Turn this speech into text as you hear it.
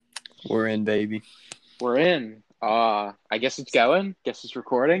We're in, baby. We're in. I guess it's going. Guess it's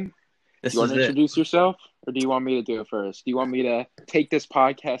recording. This You want is to it. introduce yourself, or do you want me to do it first? Do you want me to take this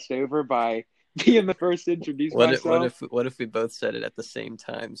podcast over by being the first to introduce myself? What if we both said it at the same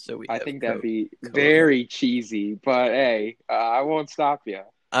time? So we I have think that'd be co very cheesy, but hey, I won't stop you.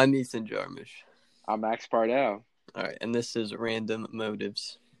 I'm Ethan Jarmusch. I'm Max Parnell. All right, and this is Random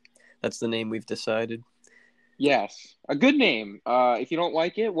Motives. That's the name we've decided. Yes, a good name. If you don't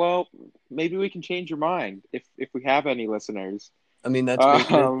like it, well, maybe we can change your mind if we have any listeners. I mean,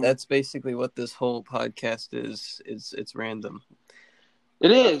 that's basically what this whole podcast is. It's random. It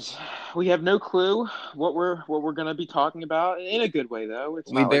is. We have no clue what we're gonna be talking about in a good way, though.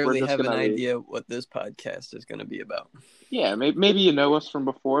 It's We not like we're barely just have an gonna be. idea what this podcast is going to be about. Yeah, maybe you know us from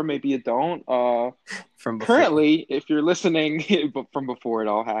before, maybe you don't. From before. Currently, if you're listening, from before it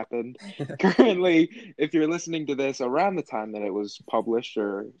all happened, currently, if you're listening to this around the time that it was published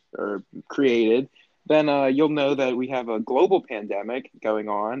or created, then you'll know that we have a global pandemic going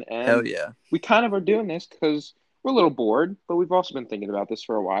on, Hell and yeah. we kind of are doing this because we're a little bored, but we've also been thinking about this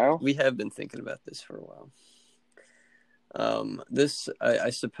for a while. We have been thinking about this for a while.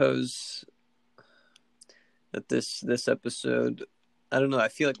 I suppose that this episode, I don't know, I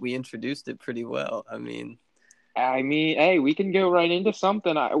feel like we introduced it pretty well. I mean, hey, we can go right into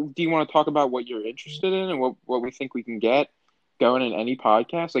something. Do you want to talk about what you're interested in and what we think we can get going in any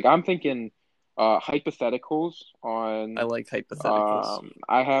podcast? Like, I'm thinking hypotheticals on. I like hypotheticals.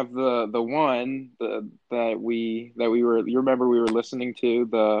 I have the one that we were. You remember we were listening to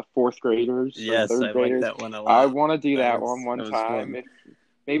the fourth graders Yes, or third I graders. like that one a lot. I want to do that one was time. fun.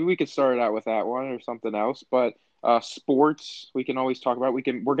 Maybe we could start it out with that one or something else, but. Sports we can always talk about.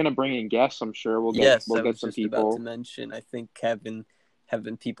 We're gonna bring in guests. I'm sure we'll get I was some just people. about to mention. I think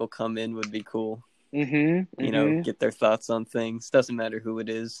having people come in would be cool. Mm-hmm. You know, get their thoughts on things. Doesn't matter who it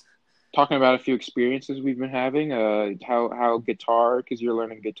is. Talking about a few experiences we've been having. How guitar, because you're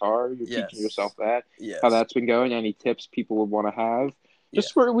learning guitar, you're Yes. teaching yourself that. Yes. How that's been going. Any tips people would want to have.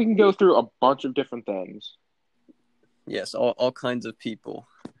 Just Yeah. where we can go through a bunch of different things. Yes, all kinds of people.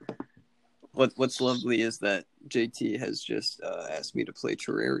 What's lovely is that JT has just asked me to play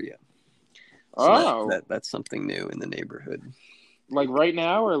Terraria. So that's something new in the neighborhood. Like right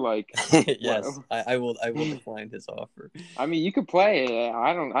now, or like yes, I will decline his offer. I mean, you could play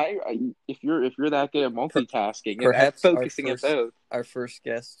it. If you're that good at multitasking, perhaps and focusing at both. Our first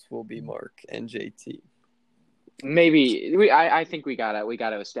guests will be Mark and JT. Maybe I think we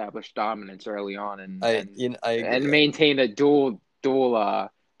gotta establish dominance early on and maintain a dual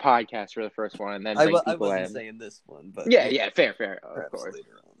podcast for the first one, and then bring people in. I wasn't saying this one, but yeah, fair, of course.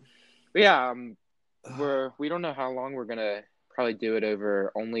 Later on. But yeah, we don't know how long we're gonna probably do it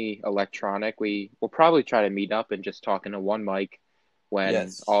over only electronic. We'll probably try to meet up and just talk into one mic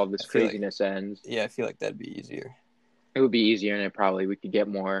when all of this craziness ends. Yeah, I feel like that'd be easier. It would be easier, and we could get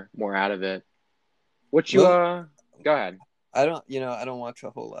more out of it. Go ahead. I don't watch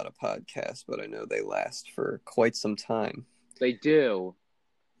a whole lot of podcasts, but I know they last for quite some time. They do.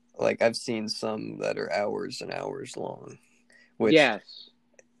 Like, I've seen some that are hours and hours long. Which yes.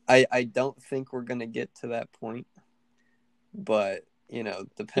 I don't think we're going to get to that point. But,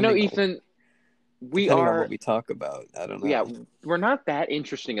 depending Ethan, on what we talk about, I don't know. Yeah, we're not that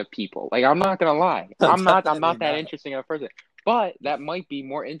interesting of people. Like, I'm not going to lie. I'm not that interesting of a person. But that might be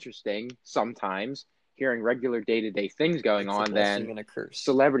more interesting sometimes hearing regular day-to-day things going on than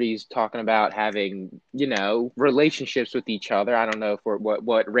celebrities talking about having, relationships with each other. I don't know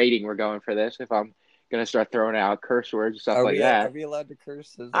what rating we're going for this. If I'm going to start throwing out curse words and stuff that. Are we allowed to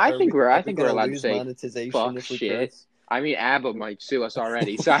curse? I think we're allowed to say monetization fuck if we shit. Curse? I mean, ABBA might sue us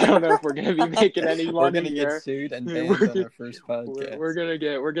already, so I don't know if we're going to be making any money. We're going to get sued and banned on our first podcast. We're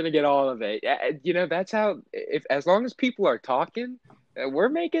gonna get all of it. That's how. As long as people are talking, we're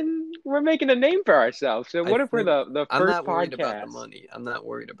making a name for ourselves. So what if we're the first podcast? I'm not worried about the money. I'm not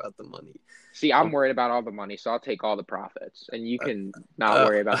worried about the money. See, I'm worried about all the money, so I'll take all the profits, and you can not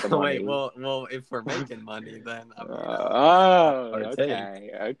worry about the money. Wait, well, if we're making money, then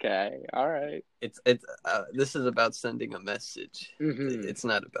okay, all right. It's this is about sending a message. Mm-hmm. It's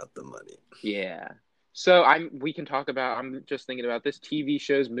not about the money. Yeah. So we can talk about. I'm just thinking about this: TV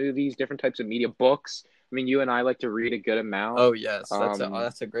shows, movies, different types of media, books. I mean, you and I like to read a good amount. Oh yes,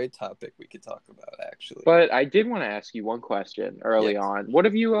 that's a great topic we could talk about, actually. But I did want to ask you one question early on. What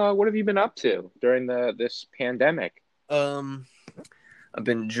have you been up to during this pandemic? I've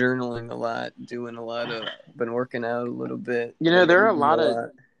been journaling a lot, been working out a little bit. There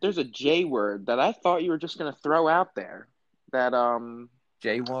are there's a J word that I thought you were just gonna throw out there. That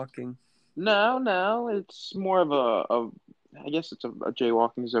jaywalking. No, it's more of I guess it's a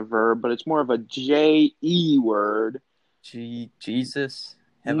jaywalking is a verb, but it's more of a J-E word. Jesus?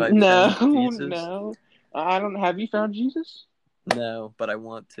 Have I No, found Jesus? no. I don't. Have you found Jesus? No, but I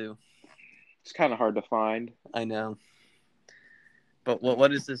want to. It's kind of hard to find. I know. But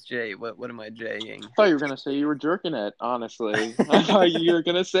what is this J? What am I J-ing? I thought you were gonna say you were jerking it. Honestly, I thought you were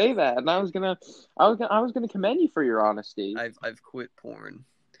gonna say that, and I was gonna commend you for your honesty. I've quit porn.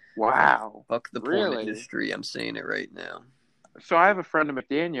 Wow. Fuck the porn Really? industry. I'm saying it right now. So I have a friend of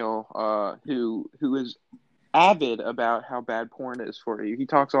McDaniel, who is avid about how bad porn is for you. He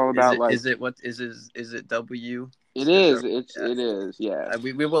talks all about is it W? It is. It is. Yeah.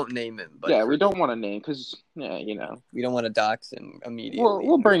 We won't name him, but yeah, we don't want to name because we don't want to dox him immediately.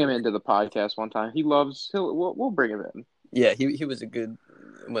 We'll bring him into the podcast one time. We'll bring him in. Yeah, he was a good.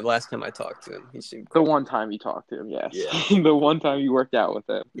 When last time I talked to him, he seemed cool. The one time you talked to him, yes. Yeah. The one time you worked out with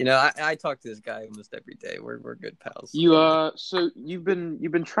him. I talk to this guy almost every day. We're good pals. So you've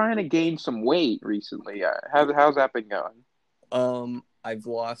been trying to gain some weight recently. How's that been going? I've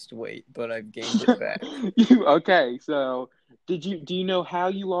lost weight, but I've gained it back. Okay, so do you know how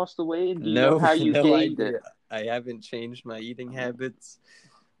you lost the weight, and do you know how you gained idea. it? I haven't changed my eating habits.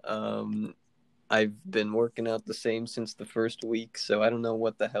 I've been working out the same since the first week, so I don't know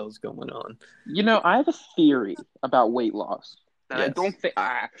what the hell's going on. I have a theory about weight loss. And yes. I don't think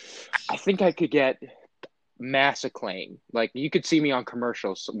I think I could get mass acclaim. Like, you could see me on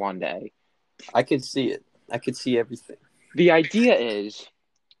commercials one day. I could see it. I could see everything. The idea is,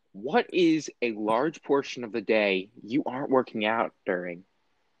 what is a large portion of the day you aren't working out during?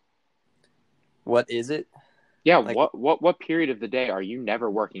 What is it? Yeah, like, what period of the day are you never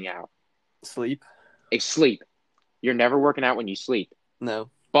working out? Sleep. Sleep. You're never working out when you sleep.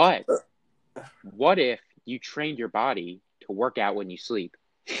 No. But what if you trained your body to work out when you sleep?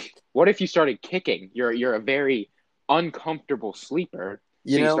 What if you started kicking? You're a very uncomfortable sleeper.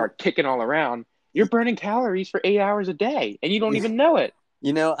 So you start kicking all around. You're burning calories for 8 hours a day, and you don't even know it.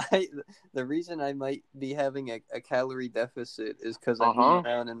 The reason I might be having a calorie deficit is because I move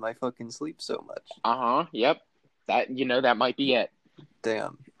around in my fucking sleep so much. Yep. That might be it.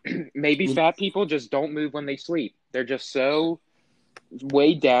 Damn. Maybe fat people just don't move when they sleep. They're just so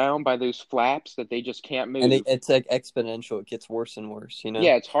weighed down by those flaps that they just can't move. And it's like exponential. It gets worse and worse,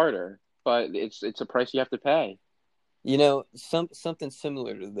 Yeah, it's harder, but it's a price you have to pay. Something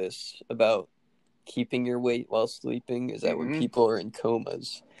similar to this about keeping your weight while sleeping is that when people are in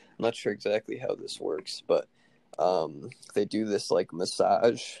comas, I'm not sure exactly how this works, but they do this like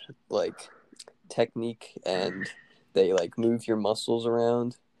massage like technique, and they like move your muscles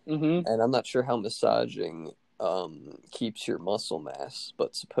around. And I'm not sure how massaging keeps your muscle mass,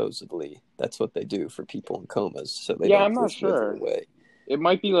 but supposedly that's what they do for people in comas, so they don't I'm not sure. Away. It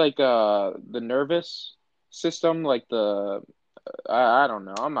might be like the nervous system, like the I don't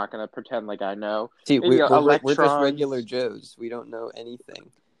know. I'm not gonna pretend like I know. See, we're just regular Joes. We don't know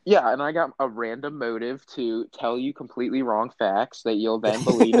anything. Yeah, and I got a random motive to tell you completely wrong facts that you'll then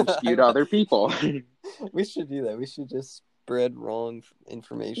believe and spew to other people. We should do that. We should just spread wrong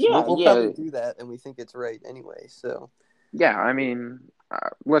information. Yeah, we'll probably do that, and we think it's right anyway. So, yeah, I mean,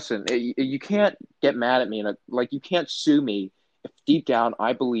 listen, you can't get mad at me, you can't sue me if deep down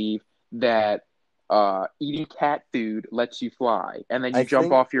I believe that eating cat food lets you fly, and then you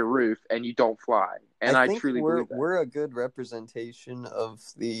jump off your roof and you don't fly. And I truly believe that. We're a good representation of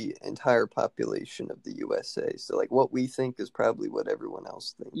the entire population of the USA. So, like, what we think is probably what everyone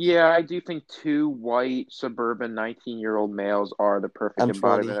else thinks. Yeah, I do think 2 white, suburban, 19-year-old males are the perfect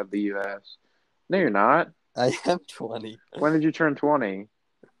embodiment of the U.S. No, you're not. I am 20. When did you turn 20?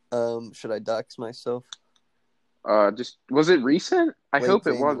 Should I dox myself? Was it recent? I hope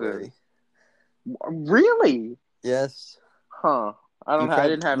it wasn't. Really? Yes. Huh. I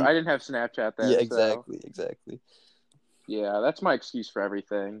didn't have Snapchat then. Yeah, exactly. Yeah, that's my excuse for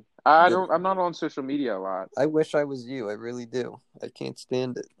everything. I'm not on social media a lot. I wish I was you. I really do. I can't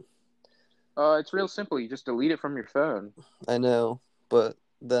stand it. It's real simple. You just delete it from your phone. I know, but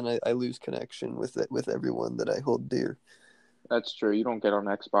then I lose connection with everyone that I hold dear. That's true. You don't get on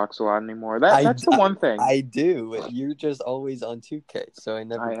Xbox a lot anymore. That's the one thing. I do. You're just always on 2K, so I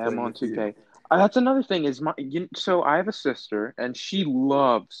never. I am on 2K. That's another thing. So I have a sister, and she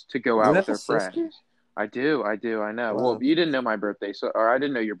loves to go out with her friends. I do. I know. Wow. Well, you didn't know my birthday, or I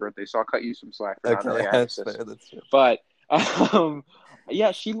didn't know your birthday, so I'll cut you some slack for not knowing I have a sister. That's fair. But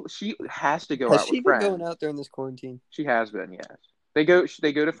yeah, she has to go out with friends. Has she been going out during this quarantine? She has been. Yes, they go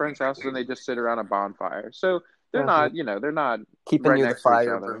to friends' houses and they just sit around a bonfire. So they're not, they're not keeping near the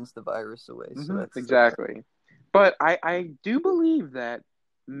fire burns the virus away. So that's exactly. But I do believe that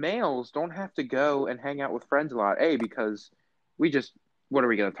males don't have to go and hang out with friends a lot. Because what are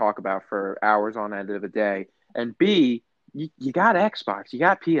we going to talk about for hours on end of a day? And B, you got Xbox, you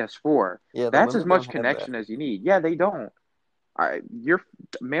got PS4. Yeah, the That's as women don't much have that. connection as you need. Yeah, they don't. Your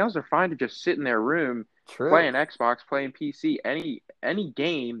males are fine to just sit in their room playing Xbox, playing PC, any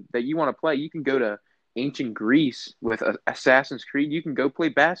game that you want to play. You can go to ancient Greece with Assassin's Creed. You can go play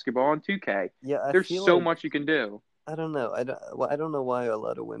basketball on 2K. Yeah, I There's feel so like much you can do. I don't know. I don't know why a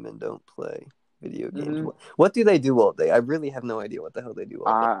lot of women don't play video games. Mm-hmm. What do they do all day? I really have no idea what the hell they do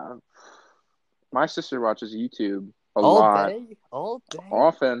all day. My sister watches YouTube a All lot, day? All day?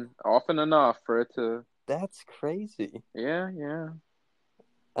 often enough for it to. That's crazy. Yeah.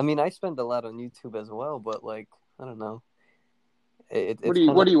 I mean, I spend a lot on YouTube as well, but like, I don't know.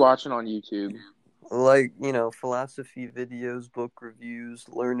 What are you watching on YouTube? Like, philosophy videos, book reviews,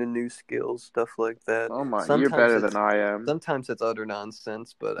 learning new skills, stuff like that. Oh my, you're better than I am. Sometimes it's utter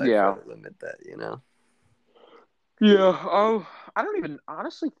nonsense, but I try to limit that, Yeah. Oh, I don't even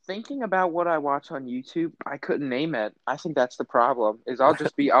honestly thinking about what I watch on YouTube. I couldn't name it. I think that's the problem. I'll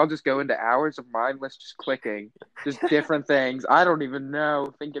just go into hours of mindless just clicking, just different things. I don't even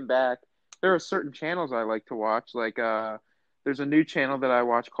know. Thinking back, there are certain channels I like to watch. Like, there's a new channel that I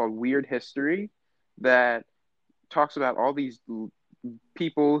watch called Weird History that talks about all these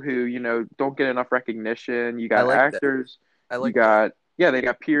people who don't get enough recognition. You got actors. They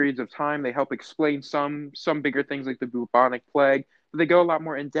got periods of time. They help explain some bigger things like the bubonic plague, but they go a lot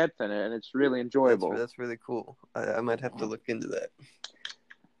more in depth in it, and it's really enjoyable. That's really cool. I might have to look into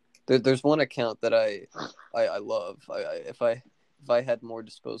that. There's one account that I love. If I had more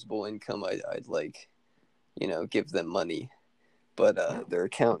disposable income, I'd like, give them money. But their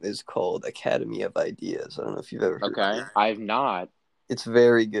account is called Academy of Ideas. I don't know if you've ever heard of it. I've not. It's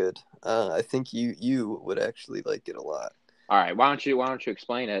very good. I think you would actually like it a lot. All right, why don't you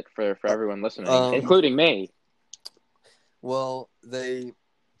explain it for everyone listening, including me? Well, their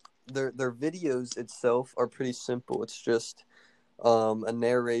videos itself are pretty simple. It's just a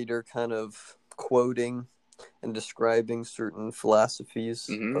narrator kind of quoting and describing certain philosophies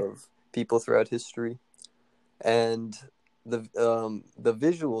of people throughout history, and the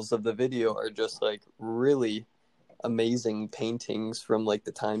visuals of the video are just like really amazing paintings from like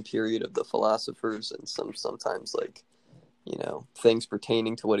the time period of the philosophers, and sometimes like things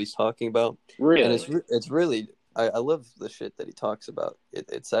pertaining to what he's talking about. Really, and it's really I love the shit that he talks about.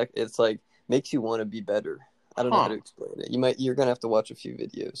 It's like makes you want to be better. I don't know how to explain it. You're gonna have to watch a few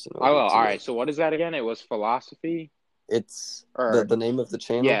videos. I will. All right. So what is that again? It was philosophy. It's the name of the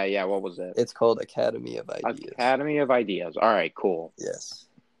channel. Yeah. What was it? It's called Academy of Ideas. Academy of Ideas. All right. Cool. Yes.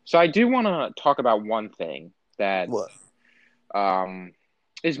 So I do want to talk about one thing that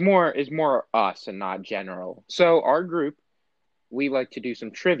is more us and not general. So our group, we like to do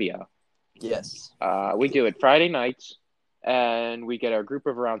some trivia. Yes. We do it Friday nights, and we get our group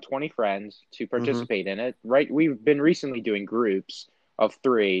of around 20 friends to participate in it. Right? We've been recently doing groups of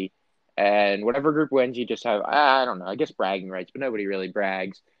 3, and whatever group wins, you just have, I don't know, I guess bragging rights, but nobody really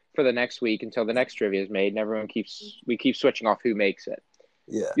brags for the next week until the next trivia is made, and we keep switching off who makes it.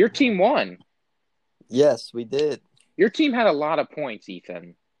 Yeah. Your team won. Yes, we did. Your team had a lot of points,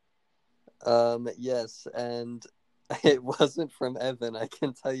 Ethan. Yes, and it wasn't from Evan, I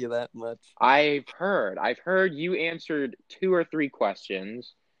can tell you that much. I've heard you answered 2 or 3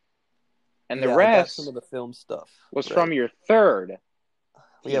 questions, and the rest, some of the film stuff was from your third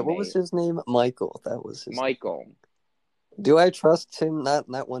teammate. Yeah, what was his name? Michael. That was his Michael. name. Do I trust him?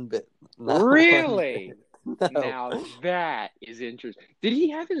 Not one bit. Not really? One bit. No. Now that is interesting. Did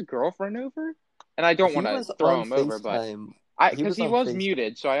he have his girlfriend over? And I don't want to throw him over, but because he was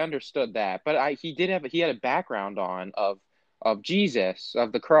muted, so I understood that. But he had a background on of Jesus,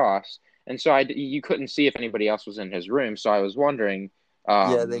 of the cross, and so you couldn't see if anybody else was in his room. So I was wondering.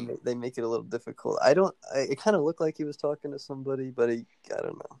 They make it a little difficult. It kind of looked like he was talking to somebody, but I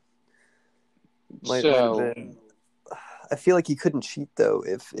don't know. Might have been. I feel like he couldn't cheat though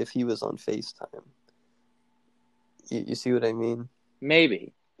if he was on FaceTime. You see what I mean?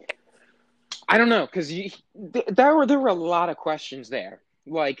 Maybe. I don't know, because there were a lot of questions there.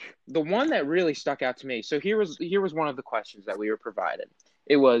 Like the one that really stuck out to me. So here was one of the questions that we were provided.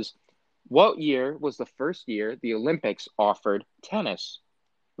 It was, what year was the first year the Olympics offered tennis?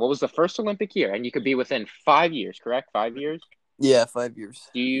 What was the first Olympic year? And you could be within 5 years, correct? 5 years? Yeah, 5 years.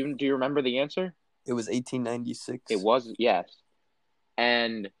 Do you remember the answer? It was 1896. It was, yes.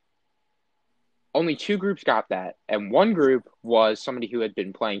 And only 2 groups got that. And one group was somebody who had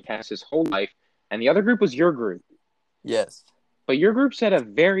been playing tennis his whole life. And the other group was your group. Yes. But your group said a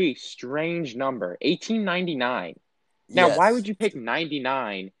very strange number, 1899. Now, why would you pick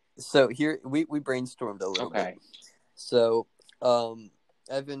 99? So here, we brainstormed a little bit. So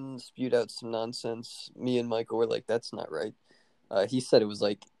Evan spewed out some nonsense. Me and Michael were like, "That's not right." He said it was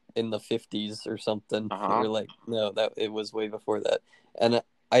like in the 50s or something. Uh-huh. We're like, "No, that it was way before that." And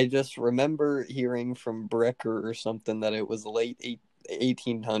I just remember hearing from Brecker or something that it was late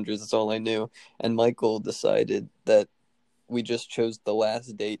 1800s. That's all I knew. And Michael decided that we just chose the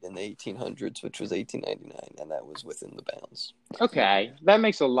last date in the 1800s, which was 1899, and that was within the bounds. Okay, that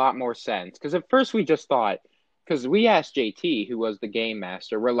makes a lot more sense. Because at first we just thought, because we asked JT, who was the game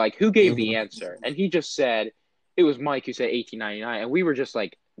master, we're like, who gave the answer? And he just said, it was Mike who said 1899. And we were just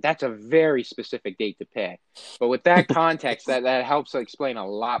like, that's a very specific date to pick. But with that context, that helps explain a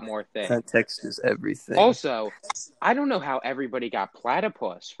lot more things. Context is everything. Also, I don't know how everybody got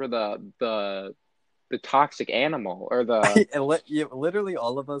platypus for the toxic animal or the. Literally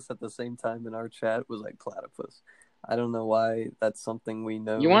all of us at the same time in our chat was like platypus. I don't know why that's something we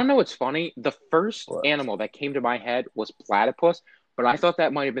know. You want to know what's funny? The first animal that came to my head was platypus, but I thought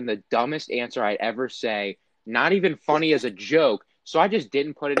that might have been the dumbest answer I'd ever say. Not even funny as a joke, so I just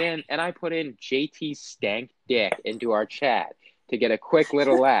didn't put it in, and I put in JT stank dick into our chat to get a quick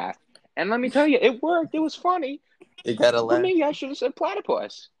little laugh. And let me tell you, it worked. It was funny. You gotta laugh. For me, I should have said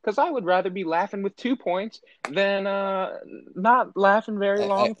platypus, because I would rather be laughing with 2 points than not laughing very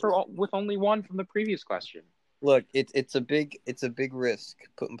long with only one from the previous question. Look, it's a big risk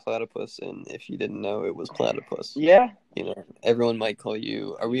putting platypus in if you didn't know it was platypus. Yeah. You know, everyone might call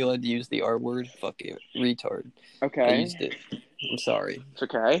you. Are we allowed to use the R word? Fuck it, retard. Okay. I used it. I'm sorry. It's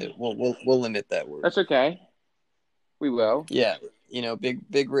okay. We'll limit that word. That's okay. We will. Yeah. You know,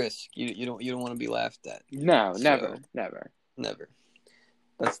 big risk. You don't want to be laughed at. No, never.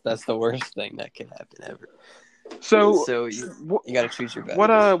 That's the worst thing that can happen ever. So you got to choose your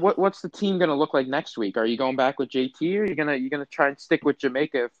battles. What's the team gonna look like next week? Are you going back with JT, or are you gonna try and stick with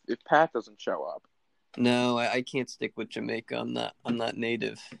Jamaica if Pat doesn't show up? No, I can't stick with Jamaica. I'm not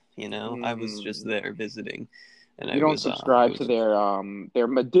native. You know, I was just there visiting, and you don't subscribe to their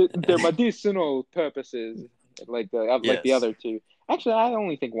medicinal purposes like the other two. Actually, I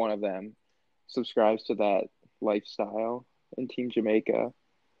only think one of them subscribes to that lifestyle in Team Jamaica.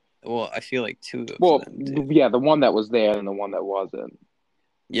 Well, I feel like two of them do. Yeah, the one that was there and the one that wasn't.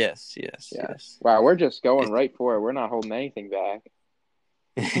 Yes. Wow, we're just going right for it. We're not holding anything back.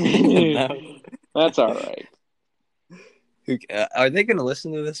 No. That's all right. Are they going to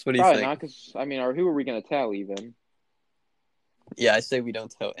listen to this? What do you Probably think? Not, because who are we going to tell even? Yeah, I say we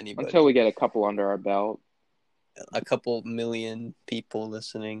don't tell anybody until we get a couple under our belt. A couple million people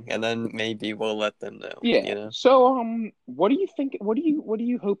listening, and then maybe we'll let them know. Yeah. You know? So, what do you think? What are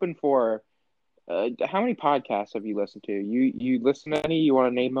you hoping for? How many podcasts have you listened to? You listen to any? You want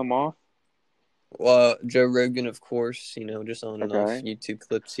to name them off? Well, Joe Rogan, of course. You know, just on and off YouTube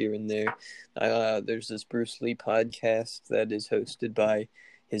clips here and there. There's this Bruce Lee podcast that is hosted by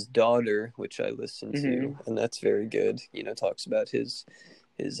his daughter, which I listen to, and that's very good. You know, talks about his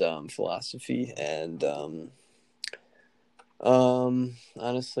philosophy and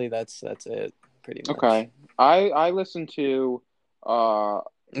honestly, that's it pretty much. Okay. I listen to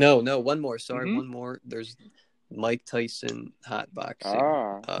No, one more. Sorry, one more. There's Mike Tyson Hot Boxing.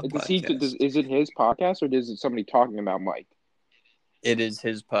 Is it his podcast or is it somebody talking about Mike? It is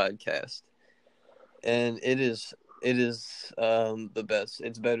his podcast. And it is the best.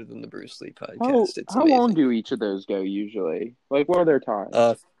 It's better than the Bruce Lee podcast. How long do each of those go usually? Like, what are their times?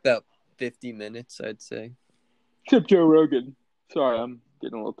 About 50 minutes, I'd say. Except Joe Rogan. Sorry, I'm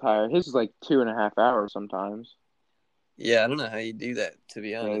getting a little tired. His is like 2.5 hours sometimes. Yeah, I don't know how you do that, to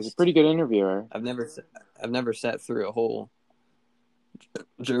be honest. Yeah, he's a pretty good interviewer. I've never sat through a whole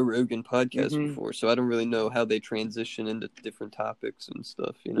Joe Rogan podcast before, so I don't really know how they transition into different topics and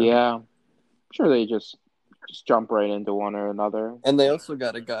stuff, you know? Yeah. I'm sure they just jump right into one or another. And they also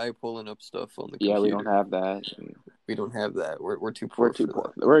got a guy pulling up stuff on the computer. Yeah, we don't have that. We don't have that. We're too poor.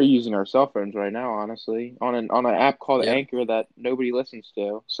 We're using our cell phones right now, honestly, on an app called Anchor that nobody listens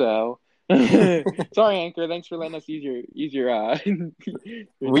to. So, sorry, Anchor. Thanks for letting us use your.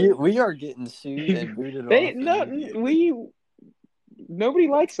 We are getting sued and booted off. Nobody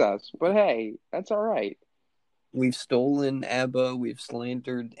likes us, but hey, that's all right. We've stolen ABBA, we've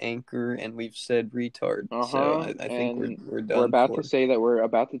slandered Anchor, and we've said retard. So I think we're done. We're about to say that we're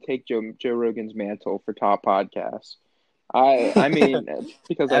about to take Joe Rogan's mantle for top podcasts. I mean,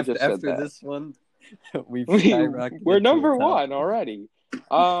 because I just said that. After this one, we've skyrocketed. We're number one already.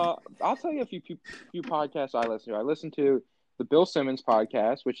 I'll tell you a few podcasts I listen to. I listen to the Bill Simmons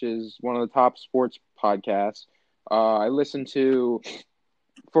podcast, which is one of the top sports podcasts. I listen to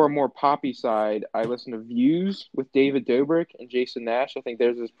for a more poppy side, I listen to Views with David Dobrik and Jason Nash. I think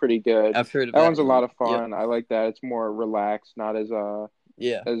theirs is pretty good. I've heard of that one's a lot of Yep. fun. I like that. It's more relaxed, not as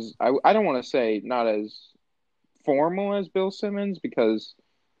Yeah. as I don't want to say not as formal as Bill Simmons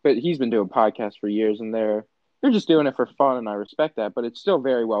but he's been doing podcasts for years and they're just doing it for fun and I respect that, but it's still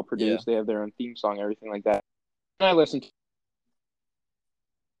very well produced. Yeah. They have their own theme song, everything like that. And I listen to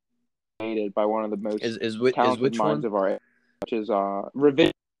by one of the most talented minds of our age, which is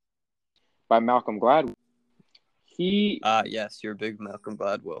Revision by Malcolm Gladwell. Yes, you're a big Malcolm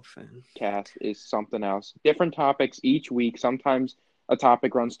Gladwell fan. Cast is something else. Different topics each week. Sometimes a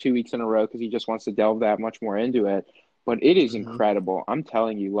topic runs 2 weeks in a row because he just wants to delve that much more into it. But it is incredible. I'm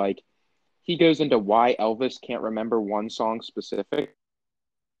telling you, like, he goes into why Elvis can't remember one song specific.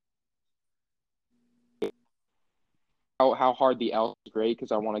 How hard the L is great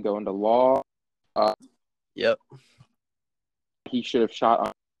because I want to go into law. Yep. He should have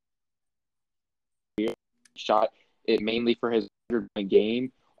shot it mainly for his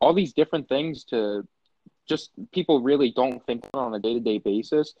game. All these different things to just people really don't think on a day-to-day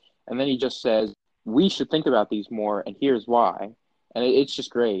basis. And then he just says, we should think about these more, and here's why. And it's just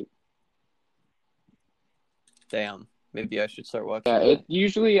great. Damn. Maybe I should start watching that. It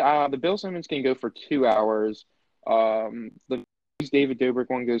usually, the Bill Simmons can go for 2 hours. The David Dobrik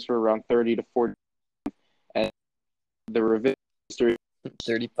one goes for around 30 to 40. And the revisionist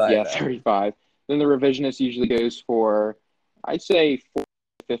 35. Yeah, 35. Then the revisionist usually goes for, I'd say, 40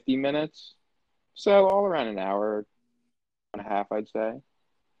 to 50 minutes. So all around an hour and a half, I'd say.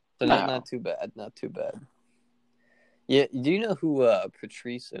 So not too bad. Not too bad. Yeah, do you know who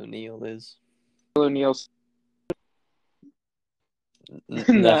Patrice O'Neal is? O'Neal.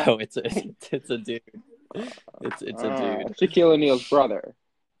 No, it's a dude. It's a dude. Shaquille O'Neal's brother.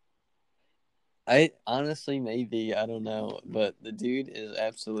 I honestly maybe I don't know, but the dude is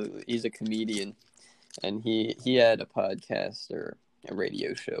he's a comedian, and he had a podcast or a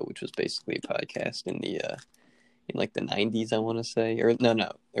radio show, which was basically a podcast in like the 90s, I want to say, or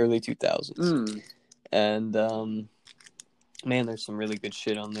no, early 2000s. And man, there's some really good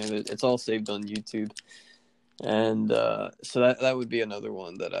shit on there. It's all saved on YouTube. And so that would be another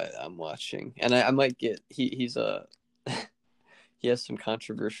one that I'm watching. And I might get he's he has some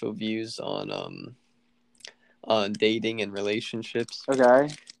controversial views on dating and relationships.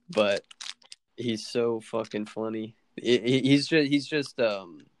 Okay. But he's so fucking funny. He's just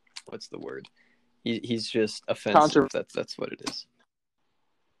what's the word? He's just offensive. That's what it is.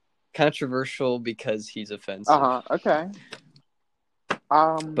 Controversial because he's offensive. Okay.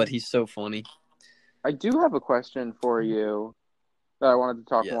 But he's so funny. I do have a question for you that I wanted to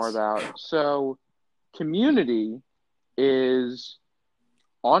talk more about. So, Community is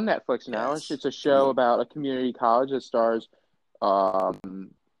on Netflix now. Yes. It's a show about a community college that stars a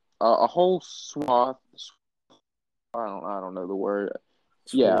whole swath. I don't know the word.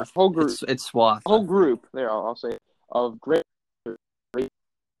 Yeah, whole group. It's swath. Whole group. There, I'll say of great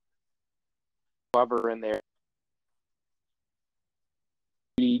lover in there.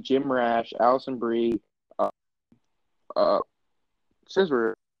 Jim Rash, Allison Brie,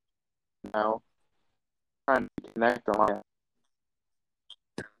 Scissor. Now, trying to connect on.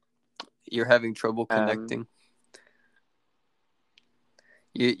 You're having trouble connecting.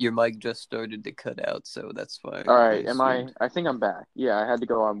 Your mic just started to cut out, so that's why. All right, I think I'm back. Yeah, I had to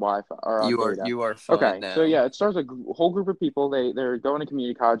go on Wi-Fi or on data. You are fine now. So yeah, it starts a whole group of people. They're going to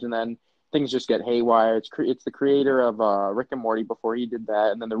community college, and then things just get haywire. It's the creator of Rick and Morty before he did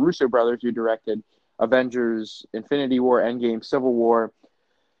that, and then the Russo brothers who directed Avengers, Infinity War, Endgame, Civil War.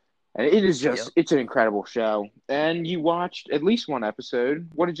 And it is just, It's an incredible show. And you watched at least one episode.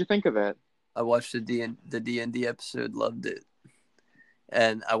 What did you think of it? I watched the D&D episode, loved it.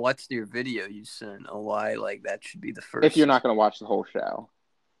 And I watched your video you sent on why that should be the first. If you're not going to watch the whole show.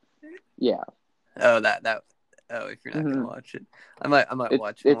 Yeah. Oh, if you're not going to watch it. I might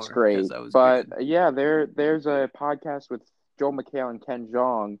watch more. It's great. But good. Yeah, there's a podcast with Joel McHale and Ken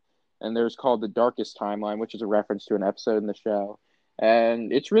Jeong, and there's called The Darkest Timeline, which is a reference to an episode in the show.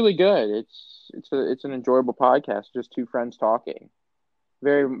 And it's really good. It's an enjoyable podcast, just two friends talking.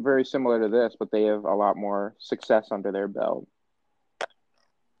 Very, very similar to this, but they have a lot more success under their belt.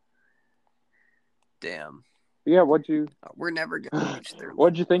 Damn. Yeah, we're never gonna reach their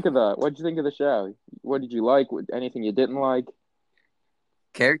What'd you think of the show? What did you like? Anything you didn't like?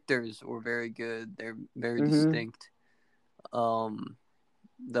 Characters were very good. They're very distinct.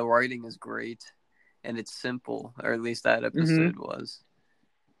 The writing is great. And it's simple, or at least that episode was.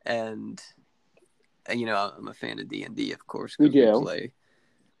 And I'm a fan of D&D, of course. We do.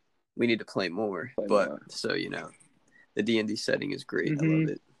 We need to play more. So The D&D setting is great. Mm-hmm. I love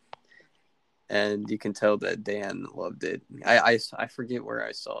it. And you can tell that Dan loved it. I forget where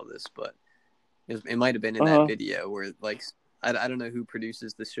I saw this, but it might have been in that video where, like, I don't know who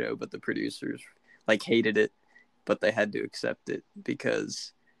produces the show, but the producers, like, hated it, but they had to accept it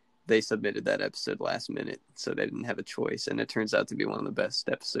because they submitted that episode last minute, so they didn't have a choice, and it turns out to be one of the best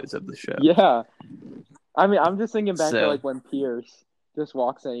episodes of the show. Yeah. I mean, I'm just thinking back to, like, when Pierce just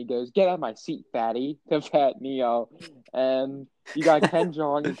walks in, he goes, "Get out of my seat, fatty," to Fat Neo. And you got Ken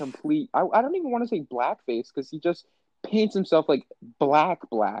Jeong in complete, I don't even want to say blackface, because he just paints himself, like, black.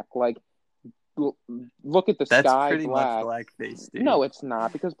 Like, look at the That's sky pretty black. much blackface, dude. No, it's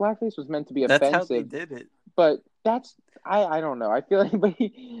not, because blackface was meant to be That's offensive. how they did it. But that's, I don't know. I feel like, but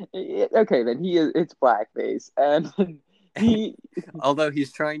okay, then it's blackface. And he, although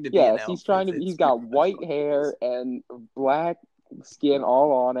he's trying to be, yes, he's trying to. He's got white hair and black skin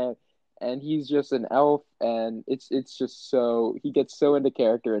all on it, and he's just an elf, and it's just so, he gets so into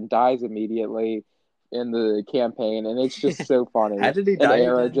character and dies immediately in the campaign, and it's just so funny. How did he die? An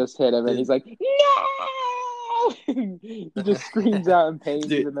arrow just hit him, and he's like, "No!" He just screams out in pain,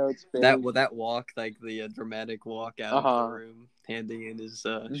 dude, even though it's fake. That walk, like the dramatic walk out of the room, handing in his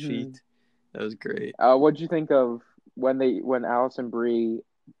sheet, that was great. What'd you think of when Alison Brie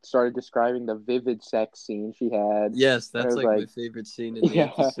started describing the vivid sex scene she had? Yes, that's like my favorite scene in the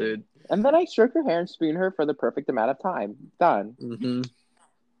episode. And then I stroke her hair and spoon her for the perfect amount of time. Done. Mm-hmm.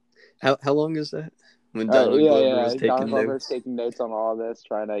 How long is that? When Donald Glover was taking notes. Taking notes on all this,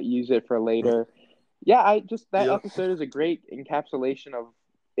 trying to use it for later. Yeah, that episode is a great encapsulation of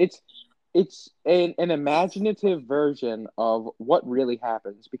it's an imaginative version of what really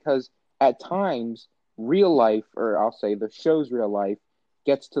happens, because at times real life, or I'll say the show's real life,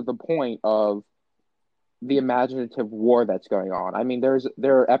 gets to the point of the imaginative war that's going on. I mean, there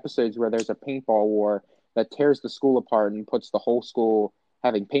are episodes where there's a paintball war that tears the school apart and puts the whole school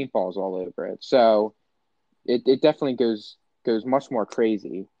having paintballs all over it. So it definitely goes much more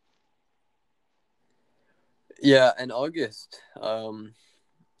crazy. Yeah, and August,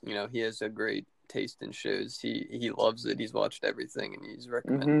 he has a great taste in shows. He loves it. He's watched everything, and he's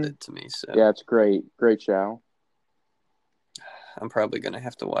recommended it to me. So yeah, it's great show. I'm probably gonna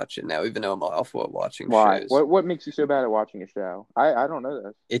have to watch it now, even though I'm awful at watching shows. Why? What makes you so bad at watching a show? I don't know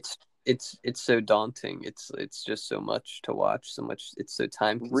this. It's so daunting. It's just so much to watch. So much. It's so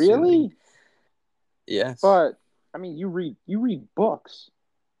time consuming. Really? Yes. But I mean, you read books.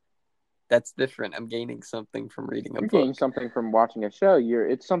 That's different. I'm gaining something from reading a book. You're gaining something from watching a show.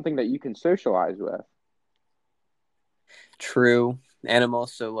 It's something that you can socialize with. True. And I'm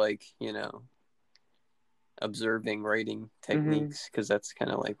also observing writing techniques, because that's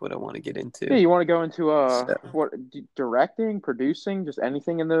kind of like what I want to get into. Yeah, you want to go into directing, producing, just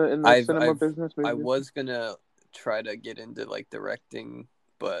anything in the cinema business? I was gonna try to get into directing,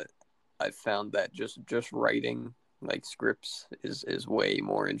 but I found that just writing scripts is way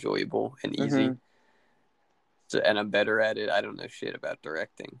more enjoyable and easy. So, and I'm better at it. I don't know shit about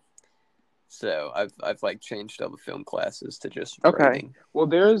directing. So I've changed all the film classes to just writing. Well,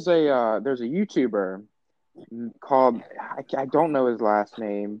 there's a YouTuber called, I don't know his last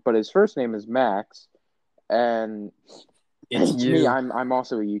name, but his first name is Max, and it's me. I'm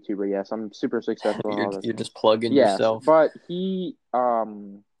also a YouTuber. Yes, I'm super successful. You're just plugging yourself. But he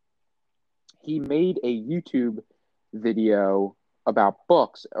made a YouTube video about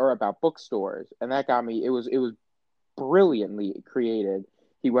books, or about bookstores, and that got me. It was brilliantly created.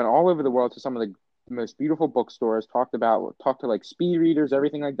 He went all over the world to some of the most beautiful bookstores, talked to speed readers,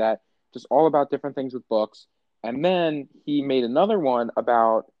 everything like that, just all about different things with books. And then he made another one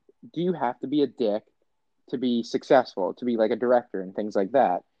about, do you have to be a dick to be successful, to be like a director and things like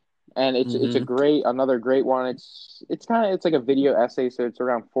that. And it's another great one. It's like a video essay, so it's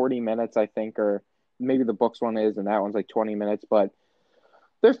around 40 minutes, I think, or maybe the books one is, and that one's like 20 minutes, but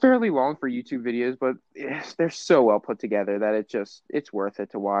they're fairly long for YouTube videos, but they're so well put together that it's worth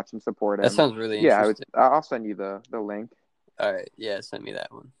it to watch and support him. That sounds really interesting. Yeah, I'll send you the link. All right, yeah, send me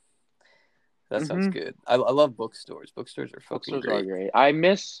that one. That sounds good. I love bookstores. Bookstores are fucking great. Are great. I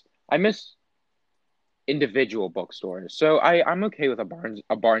miss individual bookstores. So I'm okay with a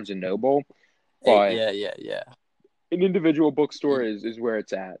Barnes and Noble, but yeah. An individual bookstore is where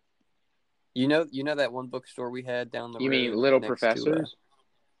it's at. You know that one bookstore we had down the road? You mean Little Professors?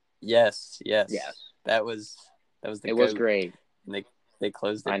 Yes. That was the It was great. And they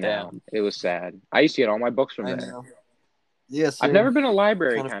closed it down. It was sad. I used to get all my books from there. Know. Yes. I've never been a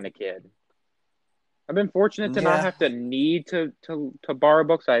library kind of kid. I've been fortunate to not have to need to borrow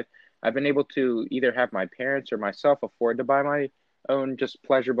books. I've been able to either have my parents or myself afford to buy my own just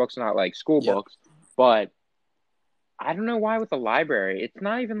pleasure books, not like school books. But I don't know why with the library. It's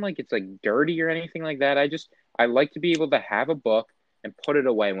not even like it's like dirty or anything like that. I like to be able to have a book and put it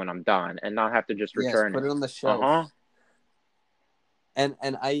away when I'm done and not have to just Yes, return put it. it on the shelf. Uh-huh. And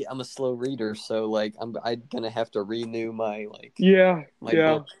I'm a slow reader, so like I'm gonna have to renew my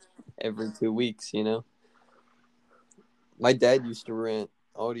book every 2 weeks, you know. My dad used to rent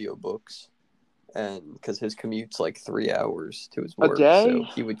audiobooks, and because his commute's like 3 hours to his A work, so day?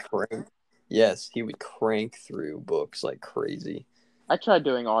 he would crank. Yes, he would crank through books like crazy. I tried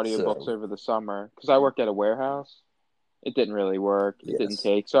doing audiobooks So over the summer because I worked at a warehouse. It didn't really work. It didn't yes,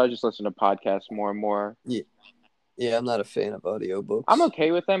 take. So I just listened to podcasts more and more. yeah, yeah. I'm not a fan of I'm audiobooks.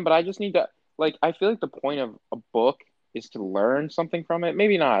 okay with them, but I just need to like I feel like the point of a book is to learn something from it.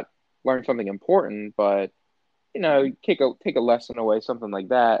 Maybe not learn something important, but take a lesson away, something like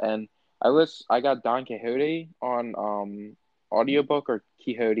that. And I got Don Quixote on audiobook or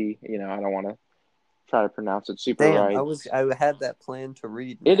Quixote, I don't want to try to pronounce it super Damn, right. I had that plan to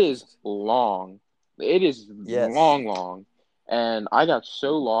read It is next. long. It is Yes. long, long. And I got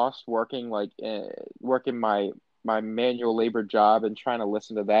so lost working working my manual labor job and trying to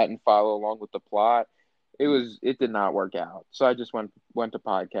listen to that and follow along with the plot. It did not work out. So I just went to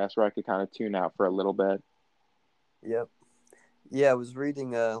podcasts where I could kind of tune out for a little bit. Yep. Yeah, I was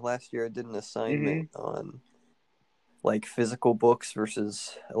reading last year I did an Mm-hmm. assignment on like physical books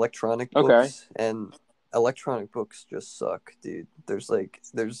versus electronic Okay. books, and electronic books just suck, dude. There's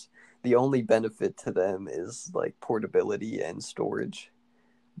the only benefit to them is like portability and storage,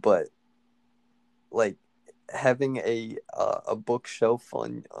 but like having a bookshelf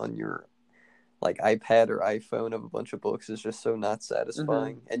on your like iPad or iPhone of a bunch of books is just so not Mm-hmm.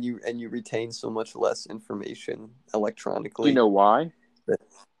 satisfying, and you retain so much less information Do you electronically. know why?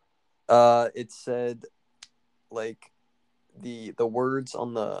 It said like the words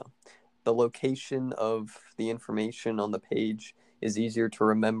on the location of the information on the page is easier to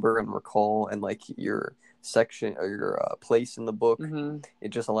remember and recall, and like your section or your place in the book, Mm-hmm. it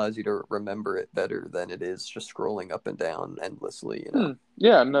just allows you to remember it better than it is just scrolling up and down endlessly, you know.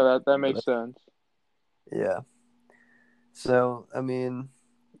 Yeah, no, that So makes sense. yeah, so I mean,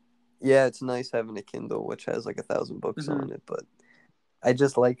 yeah, it's nice having a Kindle which has like 1,000 books Mm-hmm. on it, but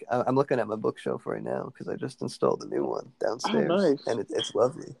I'm looking at my bookshelf right now because I just installed a new one Oh, downstairs, nice. and it's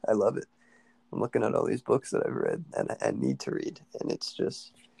lovely. I love it. I'm looking at all these books that I've read and need to read, and it's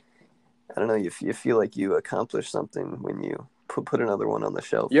just I don't know. You feel like you accomplish something when you put another one on the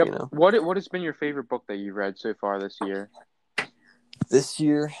shelf. Yep. You know. What has been your favorite book that you've read so far this year? This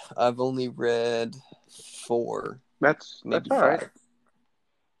year I've only read 4, That's maybe all right. 5,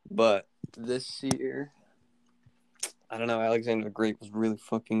 but this year I don't know. Alexander the Great was really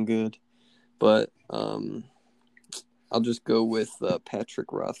fucking good, but I'll just go with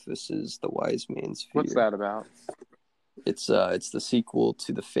Patrick Rothfuss's The Wise Man's What's Fear. that about? It's the sequel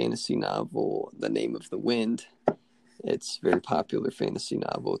to the fantasy novel The Name of the Wind. It's a very popular fantasy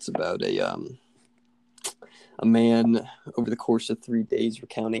novel. It's about a man over the course of 3 days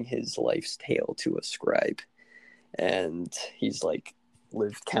recounting his life's tale to a scribe, and he's like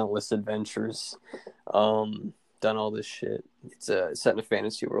lived countless adventures, done all this shit. It's set in a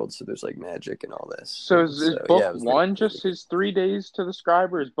fantasy world, so there's like magic and all this. So is So book yeah, it was really, one really just good. his 3 days to the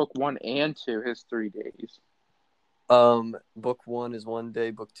scribe, or is book 1 and 2 his 3 days? Book 1 is 1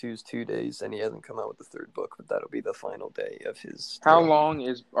 day, book 2 is 2 days, and he hasn't come out with the third book, but that'll be the final day of his How tale.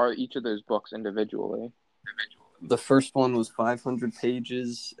 long are each of those books individually? The first one was 500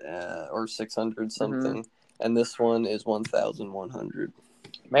 pages, or 600 Mm-hmm. something, and this one is 1,100.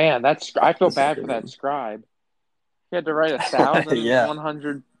 Man, I feel The bad for second that one. scribe. He had to write 1,000 Yeah,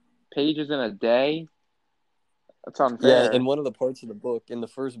 100 pages in a day. That's yeah. unfair. In one of the parts of the book, in the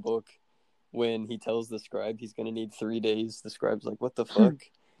first book, when he tells the scribe he's gonna need 3 days, the scribe's like, "What the fuck?"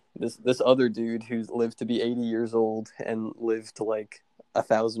 This other dude who's lived to be 80 years old and lived to like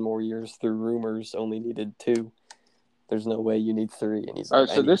 1,000 more years through rumors only needed 2. There's no way you need 3, and he's Oh,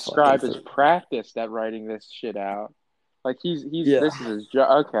 like, "I so need this fucking scribe is 3." practiced at writing this shit out. Like he's Yeah, this is his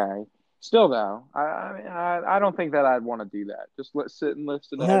job. Okay. Still though, I don't think that I'd want to do that. Just sit and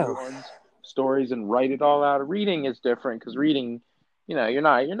listen to no, everyone's stories and write it all out. Reading is different because reading, you're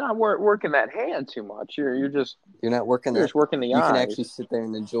not working that hand too much. you're not working You're that. just working the You can actually eyes. sit there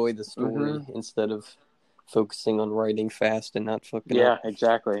and enjoy the Mm-hmm. story instead of focusing on writing fast and not fucking up. Yeah,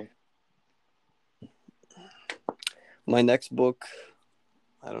 exactly. My next book,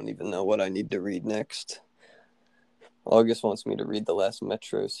 I don't even know what I need to read next. August wants me to read the last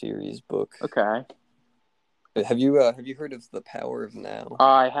Metro series book. Okay. Have you heard of The Power of Now?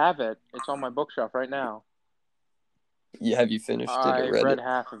 I have it. It's on my bookshelf right now. Yeah, have you finished it or I read read it?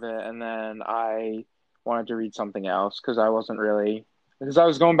 half of it, and then I wanted to read something else because I was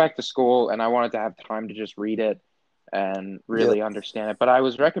going back to school and I wanted to have time to just read it and Yep. really understand it. But I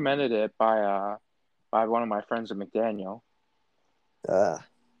was recommended it by one of my friends at McDaniel.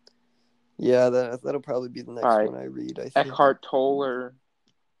 Yeah, that'll probably be the next one I read, I think. Eckhart Tolle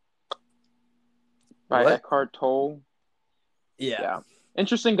by Eckhart Tolle. Yeah.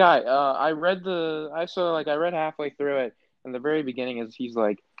 Interesting guy. I read halfway through it, and the very beginning is he's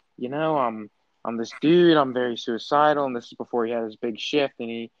like, I'm this dude, I'm very suicidal, and this is before he had his big shift, and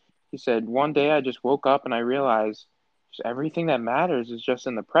he said, one day I just woke up and I realized just everything that matters is just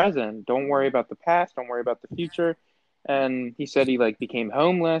in the present. Don't worry about the past, don't worry about the future. And he said he like became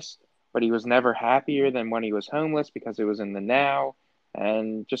homeless, but he was never happier than when he was homeless because it was in the now,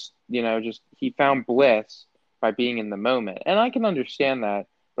 and just he found bliss by being in the moment. And I can understand that,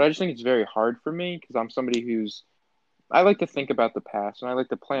 but I just think it's very hard for me because I'm somebody I like to think about the past and I like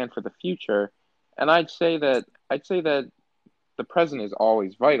to plan for the future. And I'd say that the present is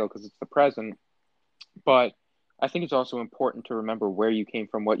always vital because it's the present, but I think it's also important to remember where you came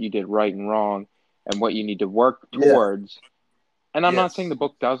from, what you did right and wrong, and what you need to work towards. And I'm not saying the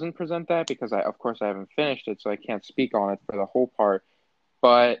book doesn't present that because of course I haven't finished it, so I can't speak on it for the whole part.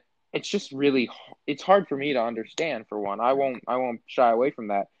 But it's just it's hard for me to understand. For one, I won't shy away from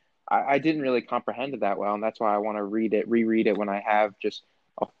that. I didn't really comprehend it that well, and that's why I want to reread it when I have just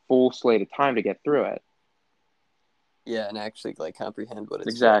a full slate of time to get through it. Yeah, and actually like comprehend what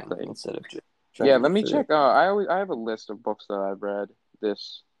it's saying instead of just let me check. I have a list of books that I've read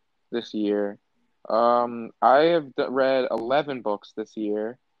this year. I have read 11 books this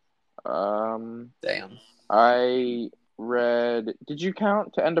year. Damn. I read. Did you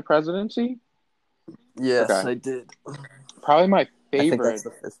count To End a Presidency? Yes, okay. I did. Probably my favorite I think that's the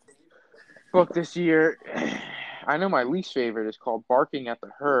 5th book this year. I know my least favorite is called Barking at the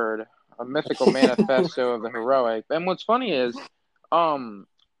Herd, a mythical manifesto of the heroic. And what's funny is,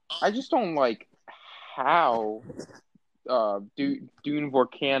 I just don't like how Dune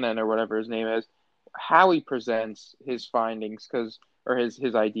Vorkanen or whatever his name is, how he presents his findings or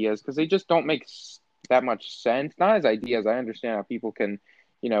his ideas because they just don't make that much sense. Not his ideas. I understand how people can,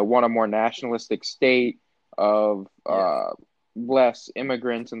 want a more nationalistic state of less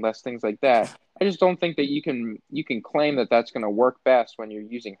immigrants and less things like that. I just don't think that you can claim that that's going to work best when you're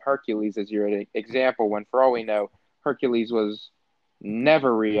using Hercules as your example. When for all we know, Hercules was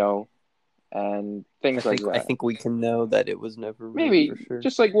never real. And things like that. I think we can know that it was never real, maybe for sure.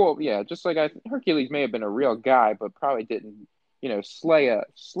 just like Hercules may have been a real guy, but probably didn't, slay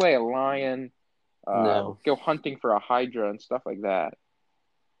a lion, no. Go hunting for a hydra and stuff like that.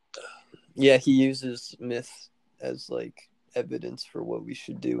 Yeah, he uses myth as like evidence for what we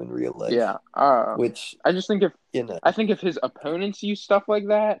should do in real life. Yeah, which I just think if his opponents use stuff like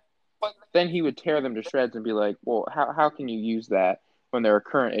that, then he would tear them to shreds and be like, well, how can you use that when there are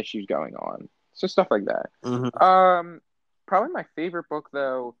current issues going on? So stuff like that. Mm-hmm. Probably my favorite book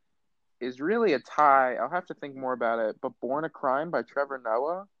though is really a tie. I'll have to think more about it. But Born a Crime by Trevor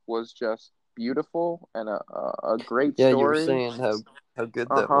Noah was just beautiful and a great story. Yeah, you were saying how good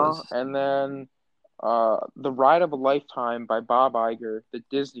that was. And then The Ride of a Lifetime by Bob Iger, the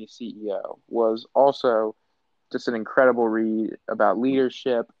Disney CEO, was also just an incredible read about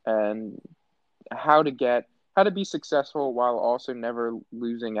leadership and how to be successful while also never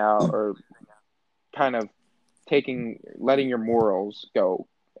losing out or kind of letting your morals go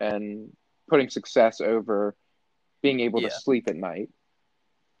and putting success over being able to sleep at night.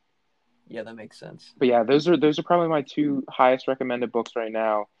 Yeah, that makes sense. But yeah, those are probably my 2 highest recommended books right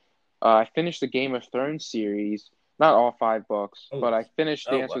now. I finished the Game of Thrones series, not all 5 books, but I finished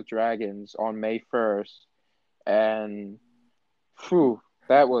Dance with Dragons on May 1st, and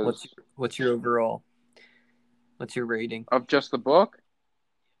that was. What's your overall? What's your rating of just the book?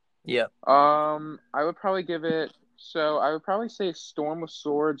 Yeah. I would probably give it. So I would probably say Storm of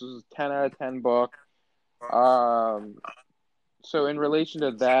Swords was a 10 out of 10 book. So in relation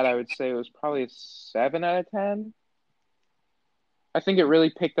to that, I would say it was probably a 7 out of 10. I think it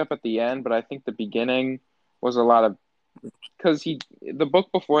really picked up at the end, but I think the beginning was a lot of because the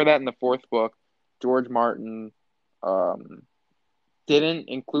book before that in the 4th book, George Martin, didn't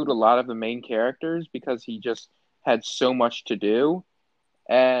include a lot of the main characters because he just had so much to do,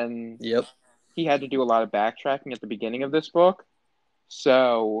 and he had to do a lot of backtracking at the beginning of this book,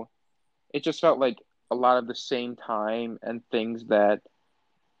 so it just felt like a lot of the same time and things that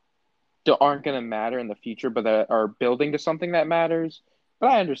aren't going to matter in the future, but that are building to something that matters.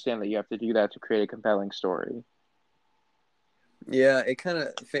 But I understand that you have to do that to create a compelling story. Yeah, it kind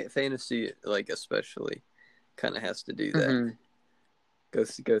of fantasy, like especially, kind of has to do that. Mm-hmm.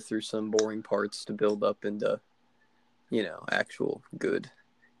 go through some boring parts to build up into, actual good,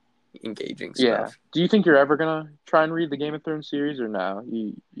 engaging stuff. Yeah. Do you think you're ever gonna try and read the Game of Thrones series, or no?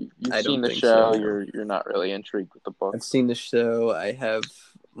 You've seen the show. So, no. You're not really intrigued with the book. I've seen the show. I have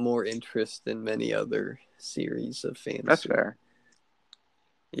more interest in many other series of fantasy. That's fair.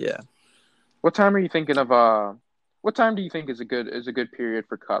 Yeah. What time are you thinking of? What time do you think is a good period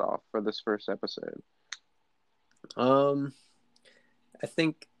for cutoff for this first episode? I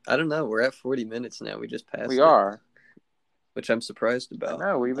think, I don't know. We're at 40 minutes now. We just passed. We are, which I'm surprised about. I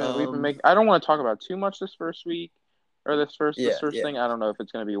know we've been making. I don't want to talk about too much this first week or this first thing. I don't know if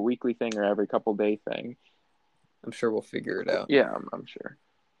it's going to be a weekly thing or every couple day thing. I'm sure we'll figure it out. Yeah, I'm sure.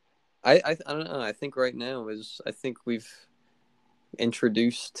 I don't know. I think right now I think we've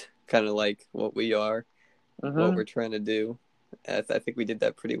introduced kind of like what we are, what we're trying to do. I think we did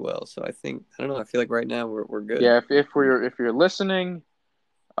that pretty well. So I think, I don't know. I feel like right now we're good. Yeah, if you're listening,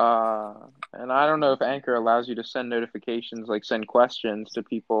 and I don't know if Anchor allows you to send notifications, like send questions to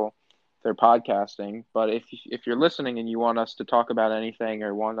people they're podcasting, but if you're listening and you want us to talk about anything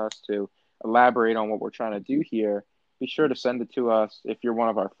or want us to elaborate on what we're trying to do here, be sure to send it to us. If you're one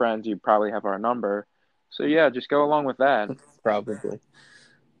of our friends, you probably have our number. So yeah, just go along with that. Probably.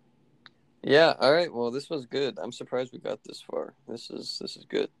 Yeah. All right. Well, this was good. I'm surprised we got this far. This is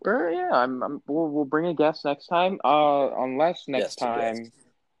good. Yeah. We'll bring a guest next time. Unless next time.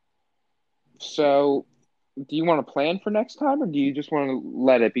 So, do you want to plan for next time, or do you just want to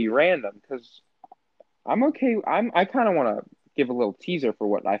let it be random? Because I'm okay. I kind of want to give a little teaser for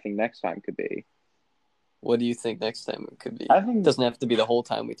what I think next time could be. What do you think next time it could be? I think it doesn't have to be the whole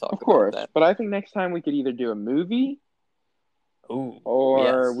time we talk. Of course, about that. But I think next time we could either do a movie,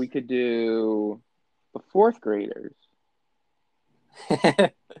 or we could do the fourth graders.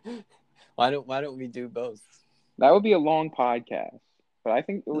 Why don't we do both? That would be a long podcast. But I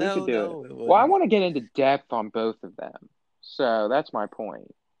think we could do it. Well, I want to get into depth on both of them. So that's my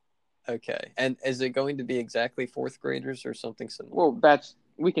point. Okay. And is it going to be exactly fourth graders or something similar? Well, that's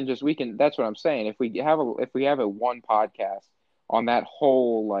what I'm saying. If we have a one podcast on that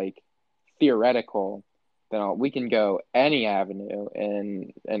whole like theoretical, then we can go any avenue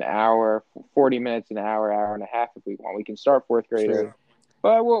in an hour, 40 minutes, an hour and a half if we want. We can start fourth grader. True.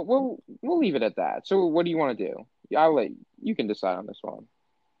 But we'll leave it at that. So what do you want to do? You can decide on this one.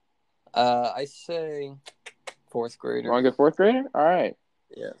 I say fourth grader. You want to go fourth grader? All right.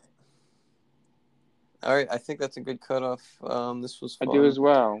 Yeah. All right. I think that's a good cutoff. This was fun. I do as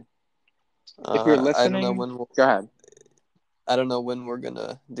well. If you're listening, I don't know when go ahead. I don't know when we're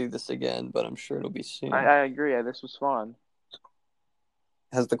gonna do this again, but I'm sure it'll be soon. I agree. Yeah, this was fun.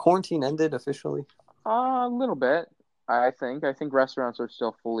 Has the quarantine ended officially? A little bit. I think restaurants are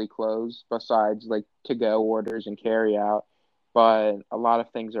still fully closed, besides like to-go orders and carry-out. But a lot of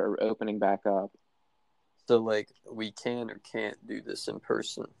things are opening back up. So, like, we can or can't do this in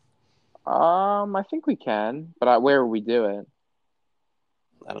person? I think we can, but where will we do it?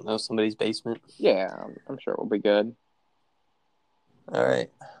 I don't know, somebody's basement? Yeah, I'm sure it will be good. All right.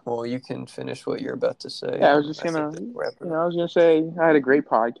 Well, you can finish what you're about to say. Yeah, I was just gonna say I had a great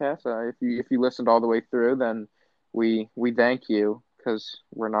podcast. If you listened all the way through, then we thank you, because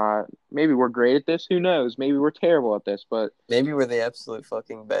maybe we're great at this. Who knows? Maybe we're terrible at this, but maybe we're the absolute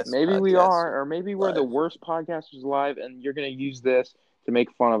fucking best. Maybe we are, or maybe we're the worst podcasters live, and you're gonna use this to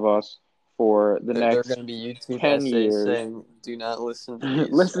make fun of us for the next they're gonna be YouTube 10 years. Saying, do not listen to these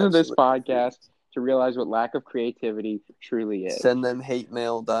listen to this podcast to realize what lack of creativity truly is. Send them hate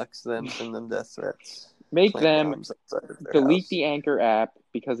mail, dox them, send them death threats. Make them delete the Anchor app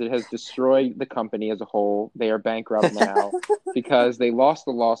because it has destroyed the company as a whole. They are bankrupt now because they lost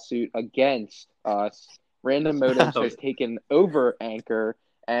the lawsuit against us. Random Motives has taken over Anchor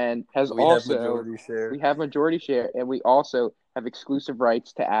and we have majority share, and we also have exclusive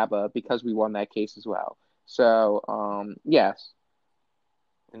rights to ABBA because we won that case as well. So, yes.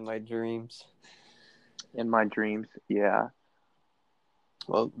 In my dreams. Yeah.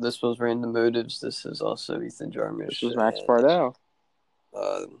 Well, this was Random Motives. This is also Ethan Jarmusch. This was Max Bardell.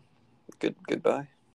 Goodbye.